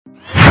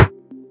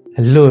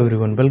Hello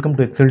everyone, welcome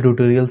to Excel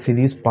tutorial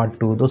series part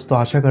 2। दोस्तों,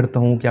 आशा करता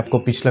हूं कि आपको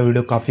पिछला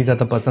वीडियो काफ़ी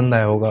ज़्यादा पसंद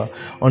आया होगा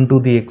on to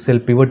the Excel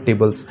pivot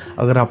tables.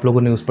 अगर आप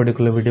लोगों ने उस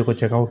पर्टिकुलर वीडियो को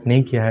चेकआउट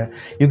नहीं किया है,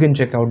 you can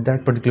check out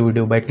that particular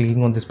video by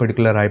clicking on this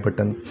particular I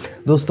button.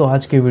 दोस्तों,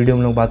 आज के वीडियो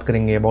में हम लोग बात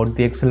करेंगे about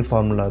the Excel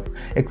formulas.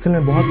 Excel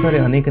में बहुत सारे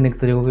अनेक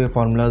तरीकों के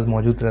फार्मूलाज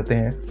मौजूद रहते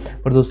हैं,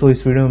 पर दोस्तों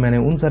इस वीडियो में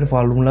मैंने उन सारे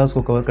फार्मूलाज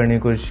को कवर करने की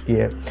कोशिश की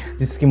है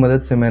जिसकी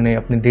मदद से मैंने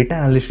अपने डेटा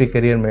एनालिस्ट के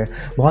करियर में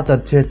बहुत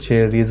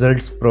अच्छे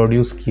रिजल्ट्स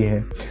प्रोड्यूस किए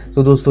हैं।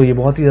 तो दोस्तों, ये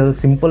बहुत ही ज़्यादा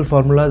सिंपल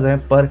फार्मूलाज हैं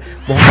पर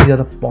बहुत ही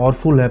ज़्यादा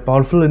पावरफुल है।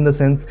 पावरफुल इन द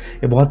सेंस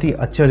ये बहुत ही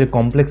अच्छे और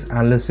कॉम्प्लेक्स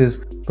एनालिसिस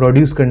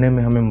प्रोड्यूस करने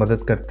में हमें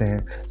मदद करते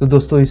हैं। तो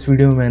दोस्तों, इस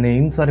वीडियो में मैंने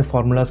इन सारे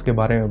फार्मूलाज के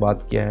बारे में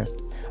बात किया है।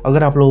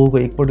 अगर आप लोगों को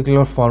एक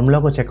पर्टिकुलर फार्मूला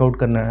को चेकआउट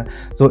करना है,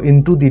 सो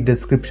into the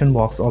description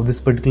box of this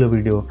particular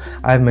video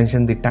I have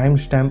mention the time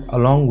stamp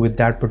along with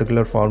that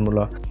particular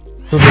formula.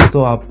 तो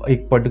दोस्तों, आप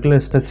एक पर्टिकुलर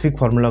स्पेसिफिक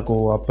फार्मूला को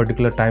आप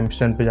पर्टिकुलर टाइम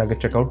स्टैम्प पे जाकर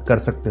चेकआउट कर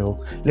सकते हो।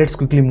 Let's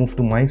quickly move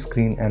to my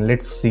screen and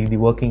let's see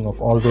the working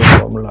of all those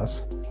formulas.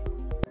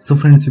 So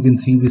friends, you can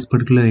see this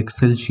particular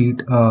Excel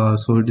sheet.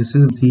 So this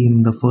is, see, in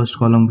the first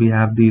column we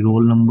have the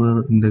roll number.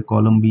 In the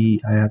column B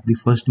I have the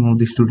first name of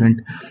the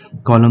student.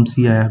 Column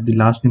C I have the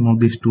last name of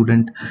the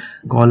student.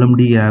 Column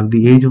D I have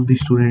the age of the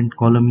student.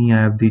 Column E I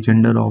have the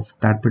gender of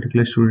that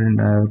particular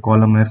student.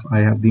 Column F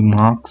I have the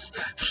marks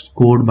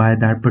scored by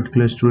that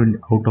particular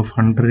student out of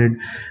 100.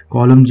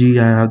 Column G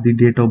I have the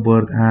date of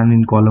birth, and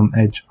in column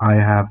H I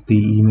have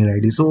the email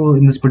ID. So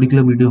in this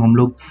particular video हम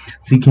लोग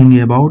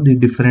सीखेंगे about the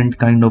different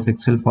kind of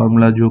Excel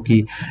formula जो कि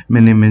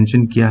मैंने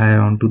mention किया है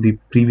on to the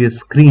previous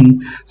screen.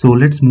 So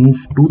let's move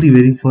to the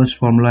very first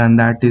formula and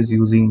that is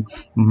using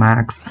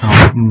max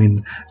और मिन।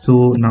 सो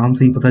नाम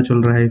से ही पता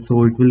चल रहा है,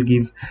 so it will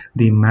give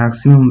the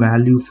maximum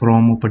value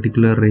from a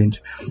particular range.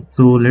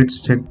 So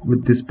let's check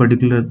with this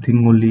particular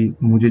thing only.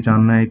 मुझे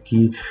जानना है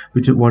कि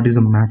what is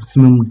the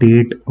maximum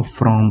date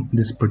from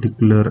this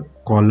particular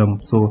column.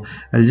 So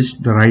I'll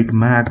just write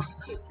max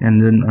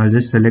and then I'll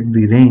just select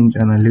the range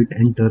and I'll hit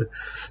enter.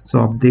 So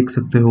आप देख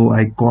सकते हो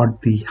I got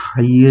the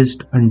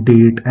highest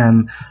date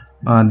and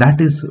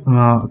that is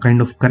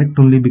kind of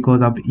correct only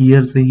because आप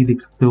year से ही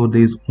देख सकते हो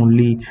there is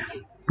only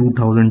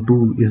 2002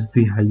 is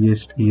the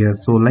highest year.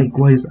 So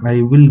likewise I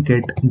will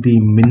get the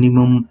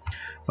minimum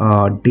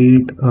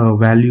date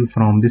value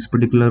from this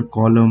particular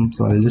column.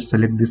 So I'll just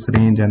select this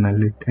range and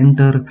I'll hit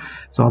enter.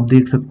 So आप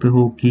देख सकते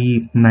हो कि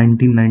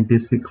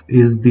 1996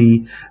 is the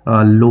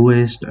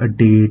lowest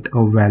date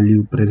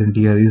value present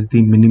here, is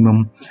the minimum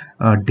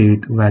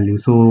date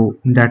value. So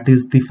that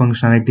is the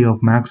functionality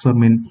of max or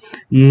min.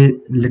 ये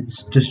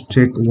let's just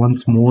check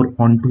once more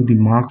onto the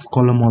marks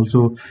column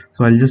also.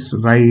 So I'll just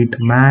write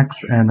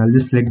max and I'll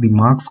just select the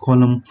marks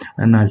column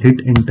and I'll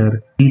hit enter.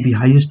 The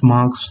highest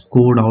marks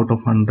scored out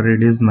of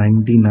 100 is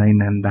 99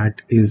 and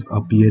that is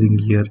appearing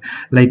here.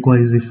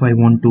 Likewise, if I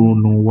want to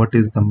know what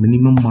is the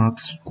minimum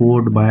marks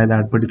scored by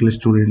that particular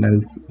student,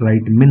 I'll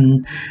write min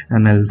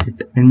and I'll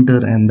hit enter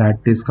and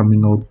that is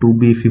coming out to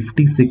be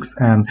 56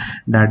 and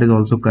that is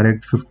also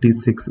correct.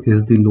 56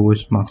 is the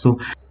lowest mark.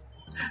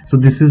 So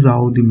this is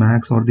how the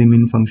max or the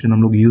min function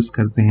हम लोग use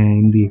करते हैं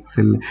in the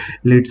Excel.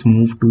 Let's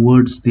move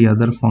towards the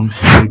other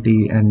functionality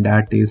and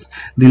that is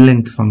the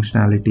length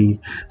functionality.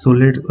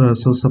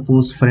 So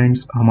suppose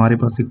friends, हमारे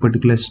पास एक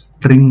particular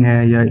string है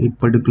या एक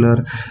particular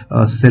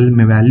cell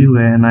में value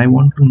है and I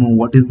want to know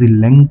what is the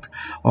length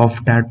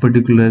of that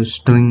particular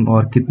string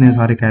और कितने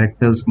सारे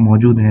characters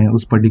मौजूद हैं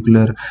उस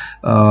particular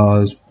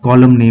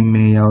column name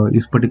में या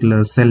इस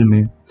particular cell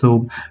में. So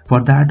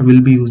for that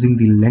we'll be using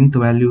the length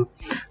value.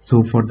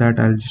 So for that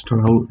I'll just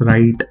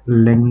write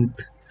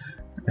length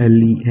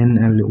len,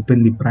 I'll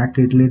open the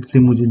bracket. Let's say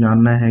मुझे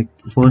जानना है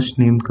first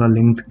name का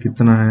length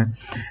कितना है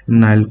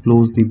and I'll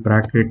close the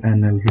bracket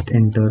and I'll hit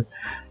enter.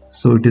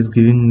 So it is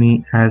giving me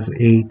as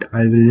 8.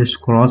 I will just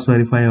cross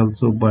verify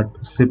also,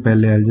 but उससे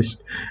पहले I'll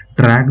just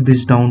drag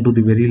this down to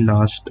the very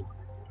last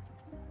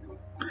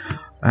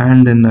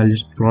and then I'll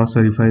just cross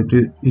verify.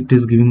 It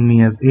is giving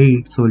me as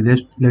 8. So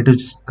let us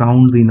just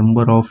count the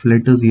number of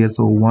letters here.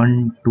 So 1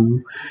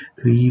 2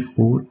 3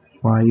 4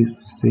 5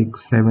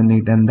 6 7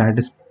 8 and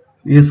that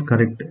is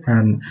correct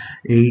and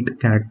 8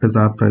 characters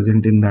are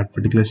present in that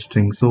particular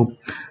string. So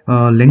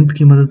length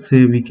की मदद से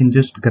we can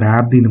just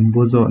grab the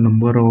numbers or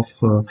number of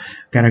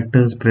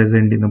characters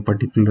present in a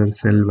particular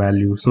cell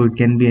value. So it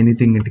can be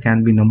anything, it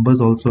can be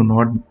numbers also,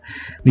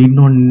 need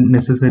not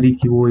necessary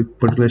कि वो एक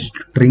particular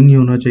string ही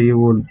होना चाहिए,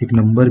 वो एक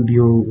number भी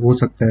हो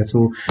सकता है.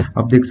 So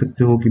आप देख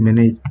सकते हो कि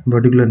मैंने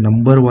particular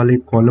number वाले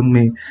column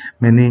में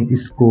मैंने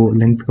इसको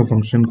length का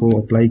function को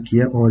apply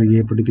किया और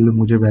ये particular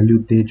मुझे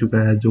value दे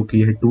चुका है जो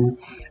कि है 2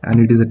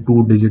 and it is a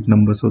 2-digit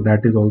number, so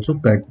that is also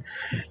correct.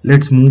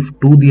 Let's move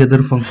to the other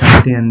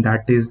functionality, and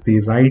that is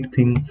the write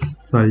thing.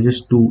 So I'll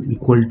just do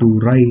equal to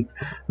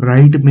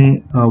write may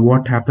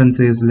what happens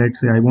is,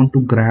 let's say I want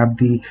to grab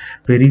the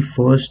very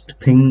first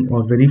thing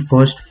or very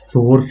first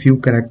few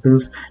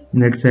characters.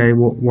 Let's say I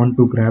want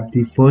to grab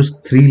the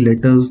first 3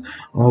 letters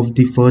of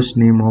the first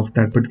name of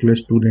that particular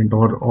student,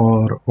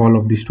 or all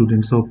of the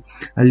students. So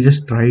I'll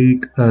just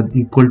write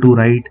equal to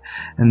write,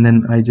 and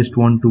then I just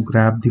want to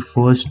grab the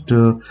first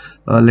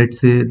let's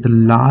say the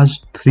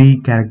last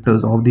 3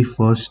 characters of the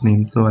first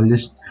name. So I'll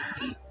just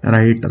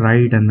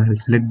write and I'll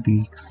select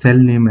the cell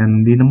name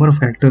and the number of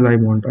characters I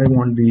want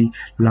the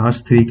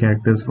last 3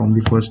 characters from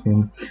the first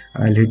name.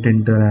 I'll hit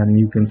enter, and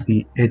you can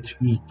see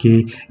HEK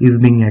is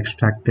being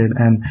extracted,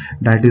 and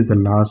that is the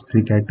last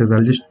 3 characters.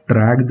 I'll just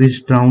drag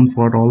this down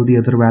for all the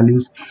other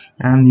values,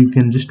 and you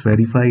can just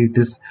verify it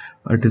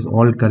is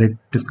all correct.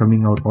 It is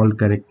coming out all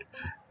correct.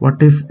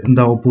 What if in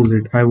the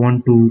opposite, I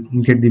want to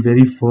get the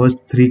very first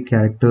 3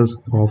 characters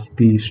of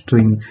the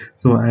string?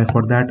 So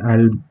for that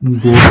I'll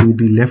go to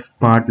the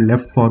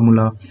left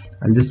formula.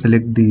 I'll just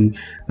select the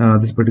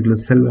this particular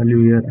cell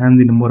value here, and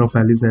the number of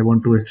values I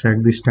want to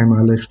extract. This time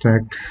I'll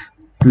extract,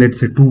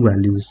 let's say, 2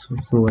 values.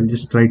 So I'll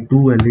just write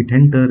 2, I'll hit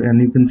enter,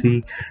 and you can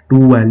see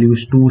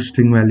 2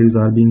 string values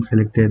are being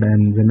selected.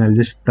 And when I'll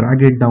just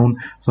drag it down,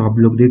 so आप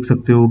लोग देख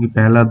सकते हो कि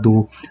पहला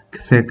 2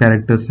 से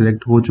character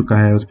select हो चुका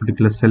है उस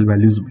particular cell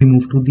values. We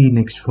move to the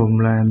next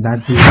formula, and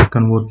that is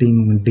converting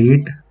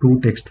date to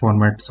text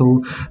format. So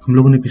हम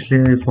लोगों ने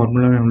पिछले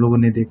फॉर्मूला में हम लोगों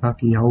ने देखा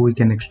कि how we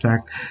can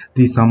extract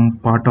the some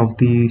part of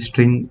the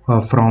string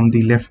from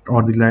the left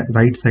or the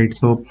right side.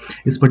 So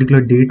इस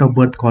particular date of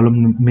birth column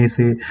में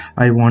से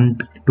I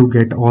want to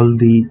get all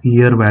the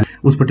year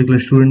value उस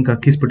particular student का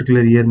किस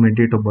particular year में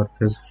date of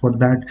birth है. For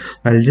that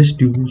I'll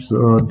just use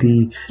the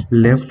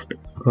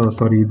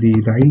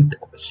right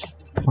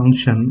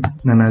function,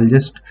 and I'll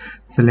just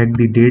select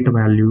the date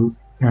value,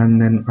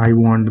 and then I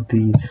want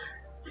the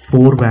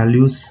 4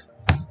 values.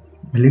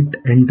 I'll hit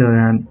enter,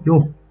 and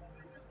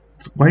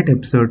it's quite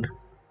absurd.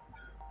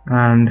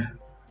 And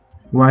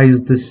why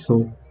is this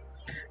so?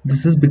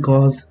 This is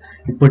because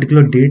एक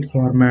particular date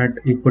format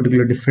एक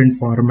particular different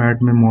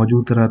format में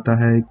मौजूद रहता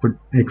है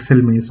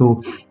Excel में. So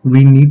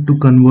we need to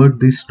convert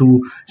this to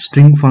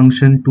string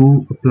function to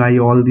apply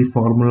all the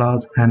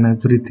formulas and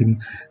everything.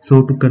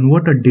 So to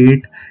convert a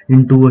date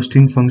into a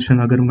string function,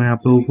 अगर मैं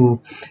आप लोगों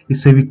को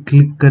इस पर भी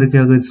क्लिक करके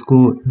अगर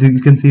इसको, you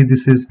can see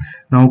this is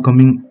now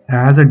coming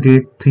as a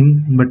date thing.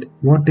 But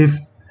what if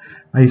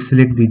I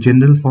select the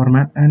general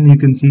format, and you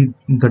can see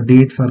the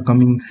dates are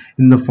coming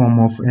in the form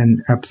of an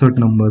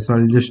absurd number. So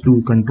I'll just do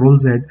Control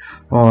Z,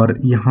 और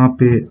यहाँ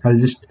पे I'll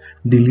just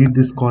delete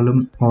this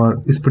column,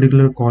 और इस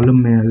particular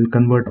column में I'll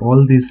convert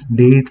all these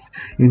dates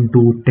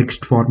into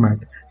text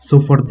format.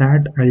 So for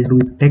that I'll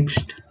do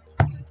text,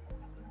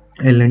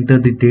 I'll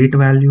enter the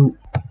date value,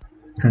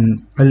 and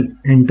I'll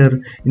enter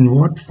in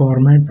what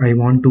format I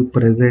want to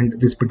present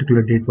this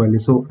particular date value.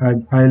 So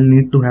I'll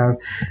need to have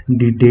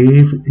the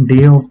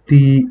day of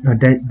the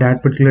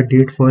that particular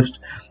date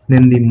first,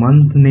 then the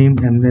month name,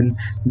 and then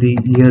the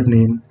year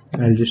name.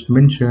 I'll just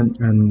mention,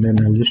 and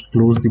then I'll just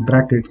close the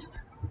brackets.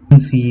 You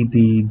can see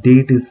the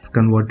date is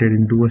converted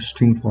into a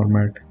string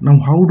format. Now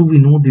how do we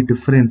know the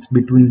difference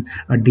between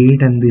a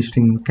date and the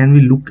string? Can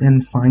we look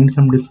and find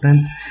some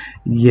difference?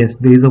 Yes,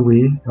 there is a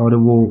way, और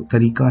वो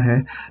तरीका है.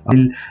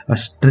 A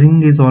string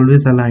is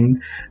always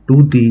aligned to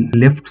the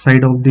left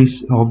side of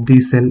the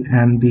cell,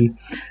 and the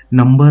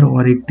number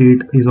or a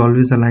date is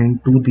always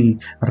aligned to the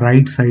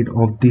right side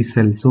of the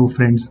cell. So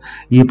friends,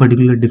 ये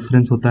particular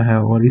difference होता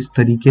है, और इस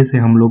तरीके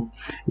से हम लोग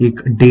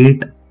एक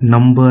date,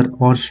 नंबर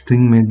और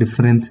स्ट्रिंग में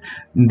डिफरेंस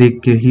देख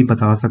के ही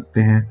बता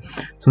सकते हैं.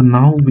 So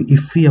now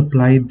if we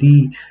apply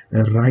the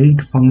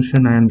right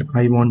function, and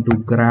I want to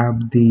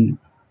grab the,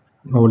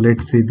 or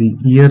let's say the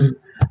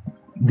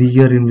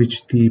year in which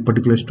the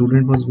particular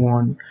student was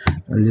born,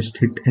 I'll just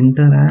hit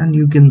enter, and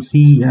you can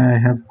see I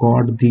have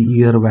got the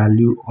year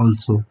value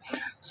also.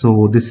 So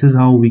this is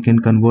how we can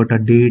convert a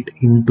date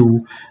into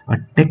a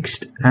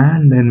text,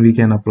 and then we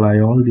can apply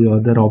all the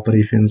other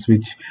operations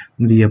which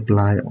we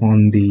apply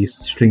on the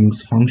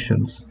strings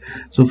functions.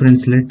 So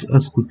friends, let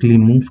us quickly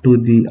move to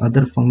the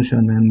other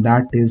function, and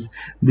that is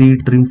the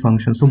trim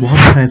function. So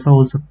बहुत बार ऐसा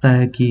हो सकता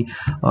है कि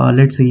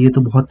let's say ये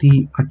तो बहुत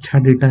ही अच्छा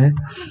डेटा है,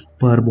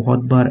 पर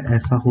बहुत बार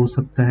ऐसा हो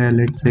सकता है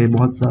लेट्स से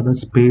बहुत ज़्यादा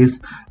स्पेस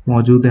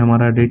मौजूद है,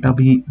 हमारा डेटा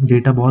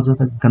बहुत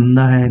ज़्यादा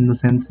गंदा है, in the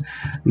sense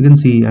you can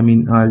see, I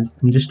mean I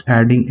am just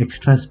adding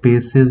extra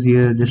spaces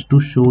here just to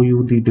show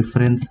you the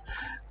difference.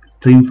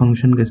 Trim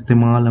function का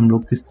इस्तेमाल हम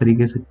लोग किस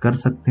तरीके से कर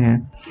सकते हैं,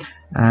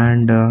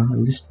 and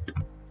just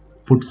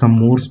put some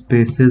more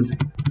spaces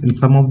in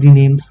some of the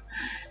names.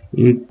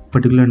 एक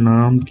पर्टिकुलर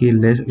नाम के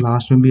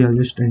लास्ट में भी I'll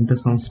just enter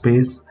some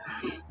space,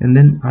 and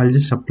then I'll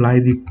just apply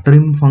the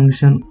trim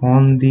function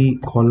on the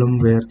column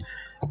where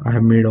I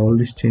have made all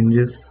these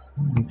changes.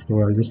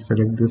 So I'll just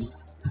select this,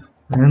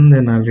 and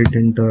then I'll hit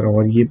enter,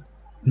 और ये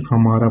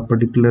हमारा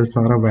particular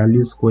सारा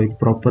values को एक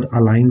proper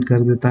align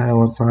कर देता है,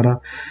 और सारा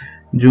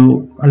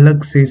जो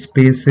अलग से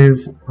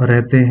स्पेसेस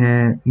रहते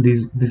हैं,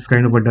 this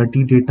kind of a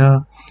dirty data,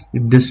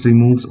 it just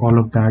removes all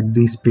of that,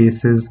 the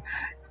spaces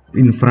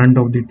in front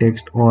of the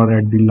text और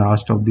at the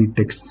last of the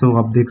text. सो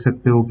आप देख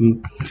सकते हो कि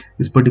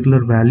इस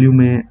पर्टिकुलर वैल्यू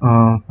में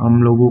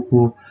हम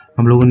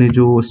लोगों ने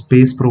जो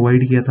स्पेस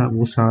प्रोवाइड किया था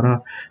वो सारा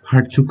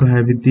हट चुका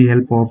है with the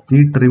help of the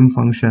trim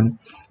function,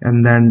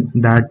 and then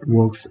that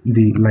works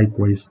the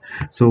likewise.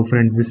 So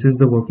friends, this is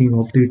the working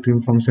of the trim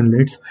function.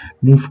 Let's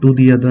move to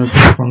the other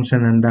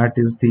function, and that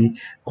is the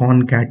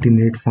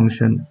concatenate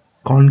function.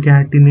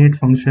 Concatenate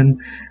function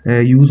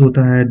use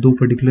होता है दो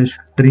particular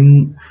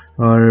string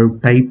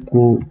type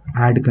को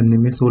add करने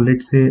में। So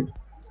let's say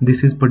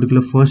this is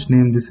particular first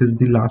name, this is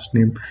the last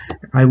name.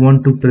 I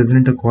want to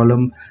present a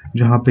column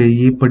जहाँ पे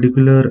ये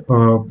particular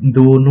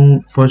दोनों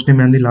first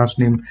name and the last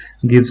name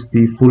gives the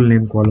full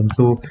name column.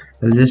 So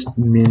I just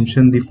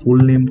mention the full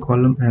name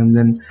column, and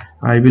then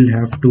I will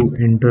have to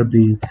enter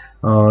the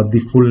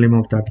full name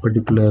of that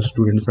particular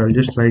student. So I'll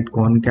just write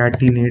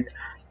concatenate,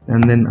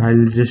 and then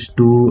I'll just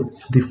do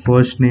the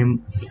first name,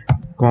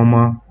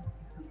 comma,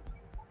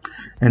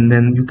 and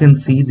then you can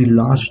see the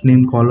last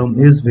name column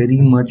is very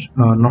much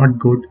not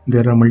good.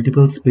 There are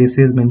multiple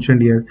spaces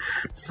mentioned here,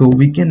 so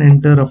we can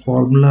enter a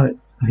formula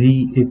ही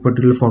एक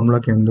particular formula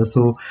के अंदर।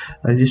 सो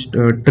I just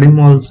trim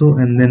also,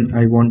 and then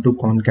I want to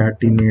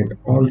concatenate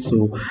also.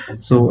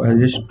 So I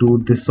just do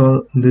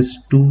this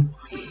to,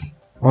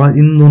 और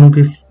इन दोनों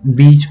के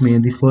बीच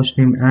में the first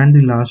name and the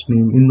last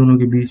name, इन दोनों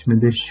के बीच में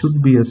there should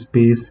be a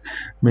space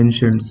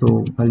mentioned.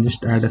 So I'll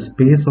just add a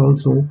space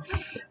also,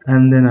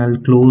 and then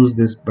I'll close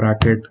this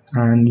bracket,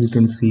 and you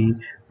can see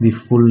the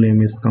full name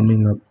is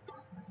coming up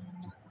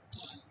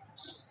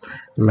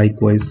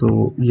likewise. So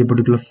ये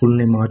particular full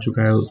name आ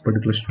चुका है उस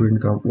particular student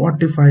का। What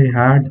if I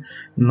had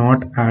not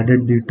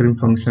added the trim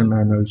function?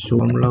 And I'll show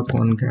formula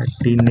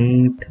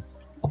concatenate,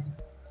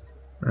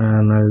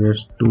 and I'll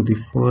just do the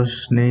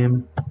first name,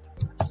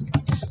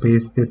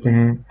 space देते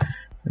हैं,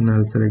 and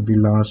I'll select the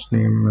last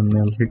name, and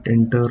I'll hit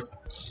enter,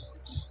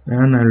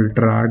 and I'll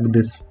drag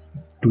this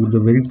to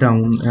the very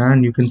down, and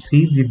you can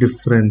see the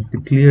difference, the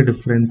clear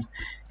difference,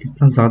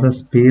 कितना ज़्यादा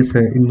space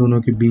है इन दोनों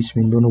के बीच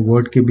में, इन दोनों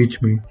word के बीच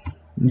में,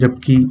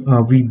 जबकि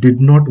we did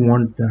not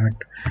want that,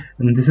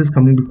 and this is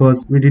coming because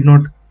we did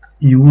not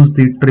use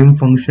the trim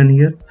function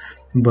here,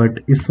 but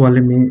इस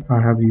वाले में I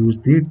have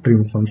used the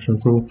trim function.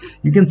 So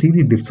you can see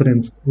the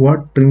difference what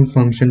trim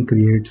function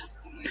creates.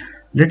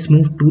 Let's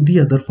move to the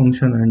other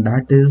function, and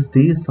that is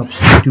the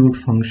substitute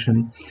function.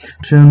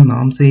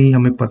 नाम से ही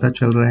हमें पता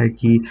चल रहा है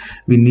कि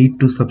we need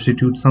to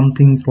substitute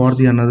something for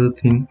the another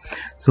thing.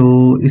 So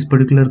इस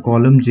particular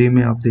column J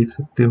में आप देख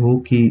सकते हो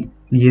कि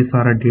ये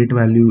सारा date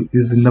value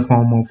is in the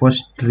form of a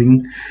string.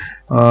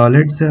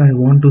 Let's say I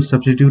want to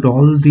substitute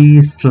all the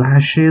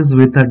slashes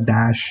with a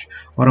dash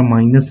or a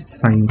minus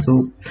sign. So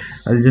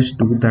I'll just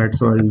do that.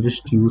 So I'll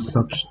just use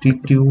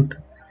substitute.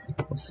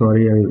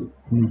 Sorry, I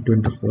need to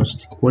enter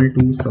first equal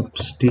to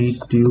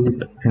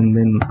substitute, and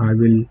then I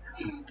will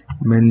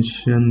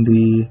mention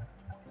the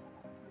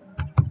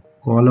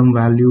column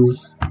value.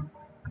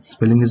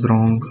 Spelling is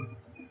wrong.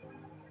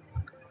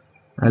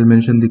 I'll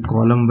mention the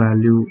column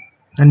value,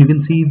 and you can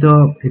see the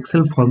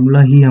Excel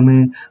formula ही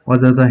हमें बहुत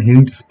ज़्यादा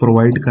hints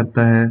provide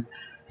करता है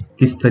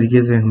किस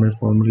तरीके से हमें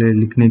फॉर्मूले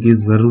लिखने की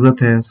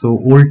ज़रूरत है। सो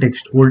ओल्ड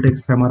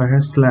टेक्स्ट हमारा है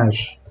स्लैश,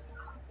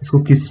 इसको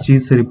किस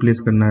चीज़ से रिप्लेस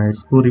करना है,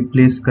 इसको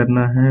रिप्लेस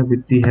करना है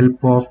with the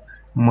help of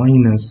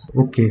minus.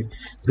 Okay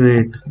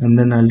great, and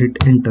then I hit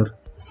enter,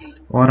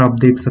 और आप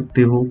देख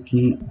सकते हो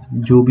कि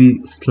जो भी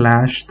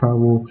स्लैश था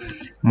वो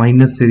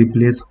माइनस से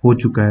रिप्लेस हो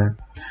चुका है।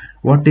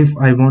 What if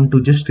I want to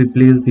just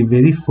replace the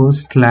very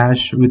first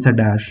slash with a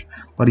dash,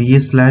 और ये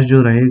slash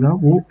जो रहेगा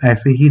वो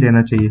ऐसे ही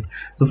रहना चाहिए।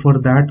 So for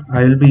that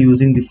I will be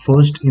using the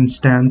first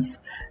instance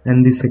and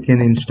the second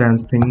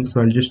instance thing. So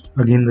I'll just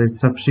again write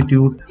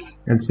substitute,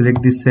 I'll select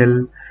the cell,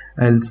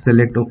 I'll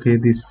select okay,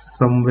 this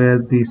somewhere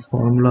this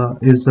formula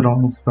is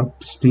wrong,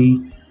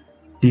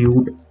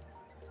 substitute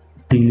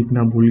T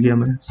लिखना भूल गया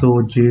मैं। So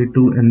J2,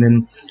 and then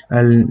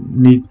I'll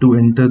need to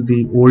enter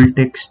the old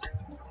text,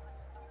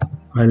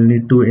 I'll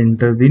need to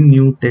enter the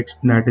new text,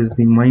 that is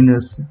the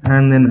minus,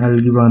 and then I'll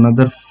give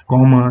another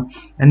comma,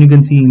 and you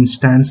can see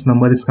instance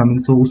number is coming.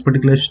 So उस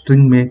particular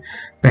string में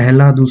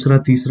पहला दूसरा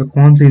तीसरा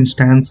कौन से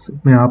instance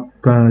में आप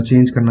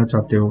change करना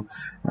चाहते हो।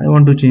 I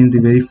want to change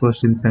the very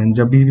first instance,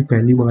 जब भी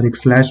पहली बार एक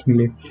slash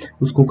मिले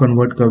उसको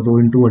convert कर दो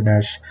into a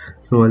dash.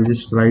 So I'll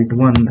just write 1,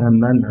 and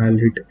then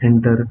I'll hit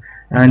enter,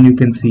 and you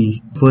can see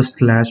first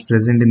slash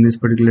present in this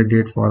particular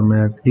date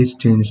format is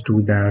changed to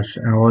dash,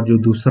 और जो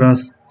दूसरा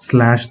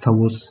slash था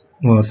वो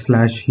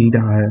slash ही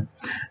रहा है।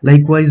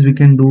 Likewise we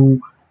can do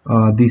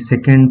the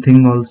second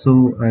thing also.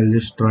 I'll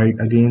just write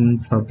again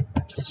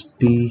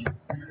substitute,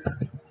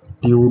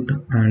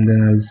 and then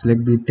I'll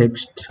select the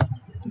text,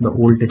 the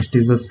old text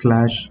is a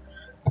slash,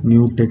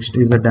 new text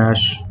is a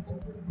dash.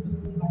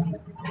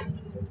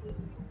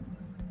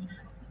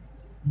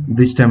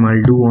 This time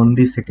I'll do on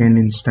the second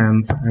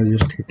instance, I'll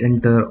just hit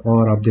enter,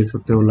 और आप देख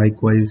सकते हो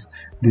likewise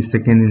the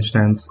second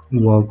instance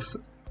works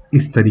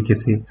इस तरीके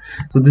से.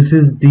 So this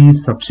is the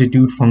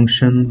substitute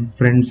function,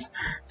 friends.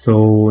 So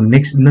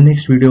next, in the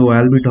next video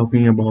I'll be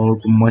talking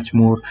about much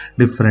more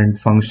different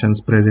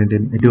functions present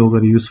in. Video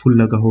अगर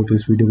useful लगा हो तो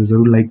इस वीडियो को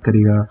ज़रूर लाइक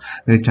करेगा,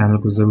 मेरे चैनल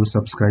को ज़रूर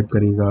सब्सक्राइब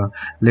करेगा.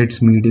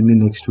 Let's meet in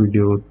the next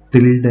video.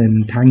 Till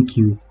then, thank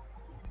you.